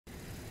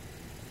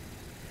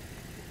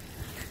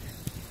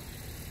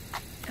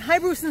Hi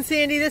Bruce and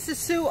Sandy, this is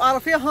Sue, Auto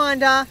for Your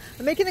Honda.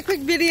 I'm making a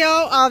quick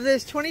video of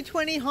this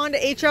 2020 Honda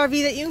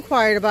HRV that you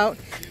inquired about.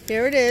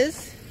 Here it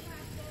is.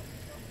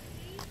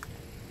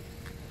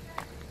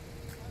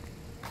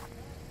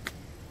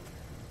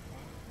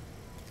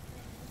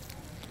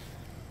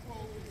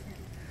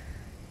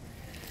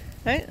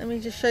 Alright, let me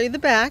just show you the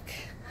back.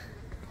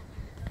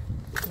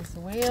 Here's the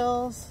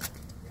wheels.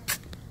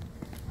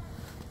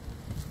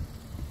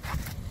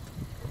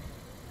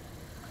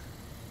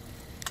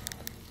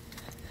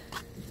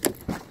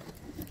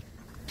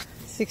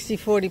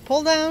 (60/40)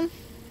 pull down,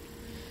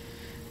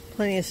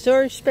 plenty of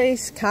storage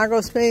space,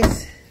 cargo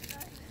space,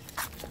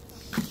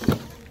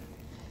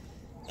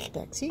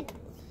 back seat.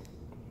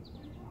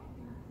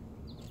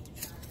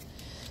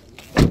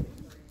 You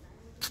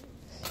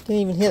can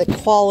even hear the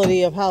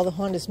quality of how the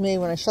Honda's made.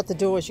 When I shut the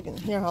doors, you can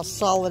hear how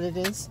solid it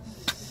is.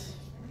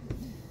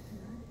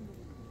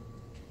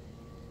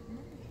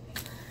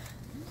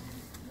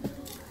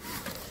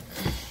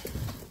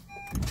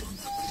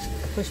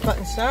 Push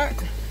button start.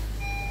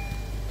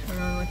 Turn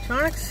on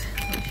electronics.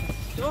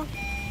 Door.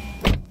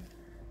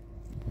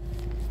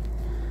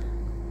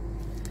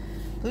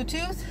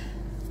 Bluetooth.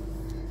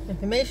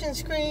 Information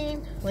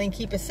screen. Lane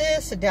keep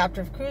assist.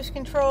 Adaptive cruise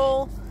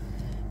control.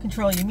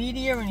 Control your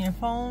media and your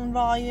phone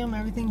volume.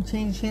 Everything.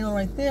 Change channel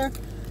right there.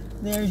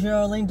 There's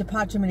your lane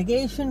departure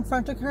mitigation.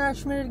 Frontal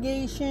crash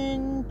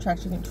mitigation.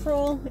 Traction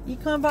control.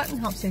 Econ button.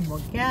 Helps save more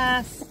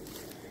gas.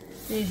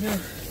 There's your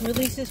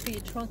releases for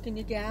your trunk and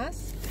your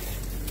gas.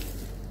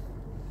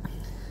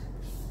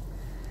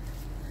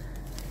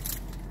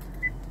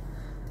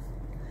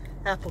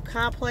 Apple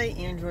CarPlay,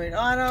 Android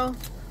Auto,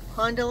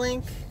 Honda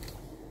Link,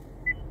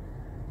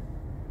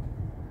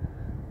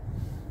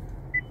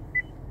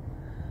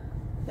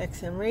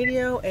 XM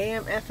radio,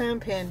 AM, FM,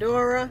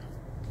 Pandora,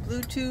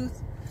 Bluetooth,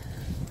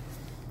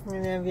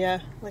 and then you have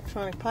your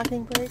electronic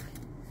parking brake,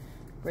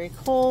 brake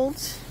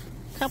holds,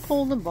 cup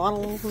holder,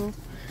 bottle holder.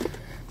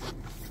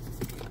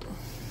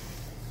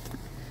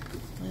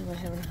 Why am I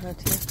having a hard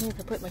time? I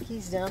can put my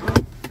keys down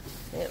here.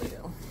 There we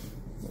go.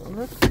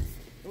 Look.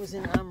 It was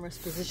in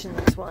armrest position,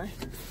 that's why.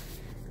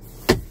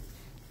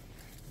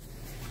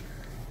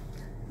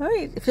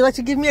 Alright, if you'd like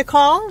to give me a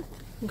call, you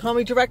can call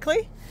me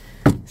directly.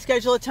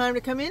 Schedule a time to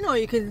come in, or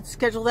you can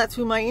schedule that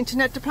through my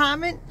internet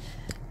department.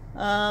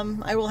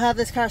 I will have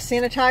this car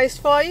sanitized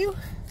for you,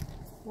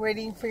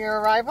 waiting for your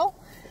arrival.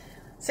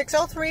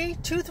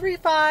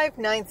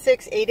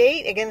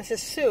 603-235-9688. Again, this is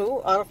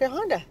Sue, Auto for Your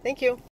Honda. Thank you.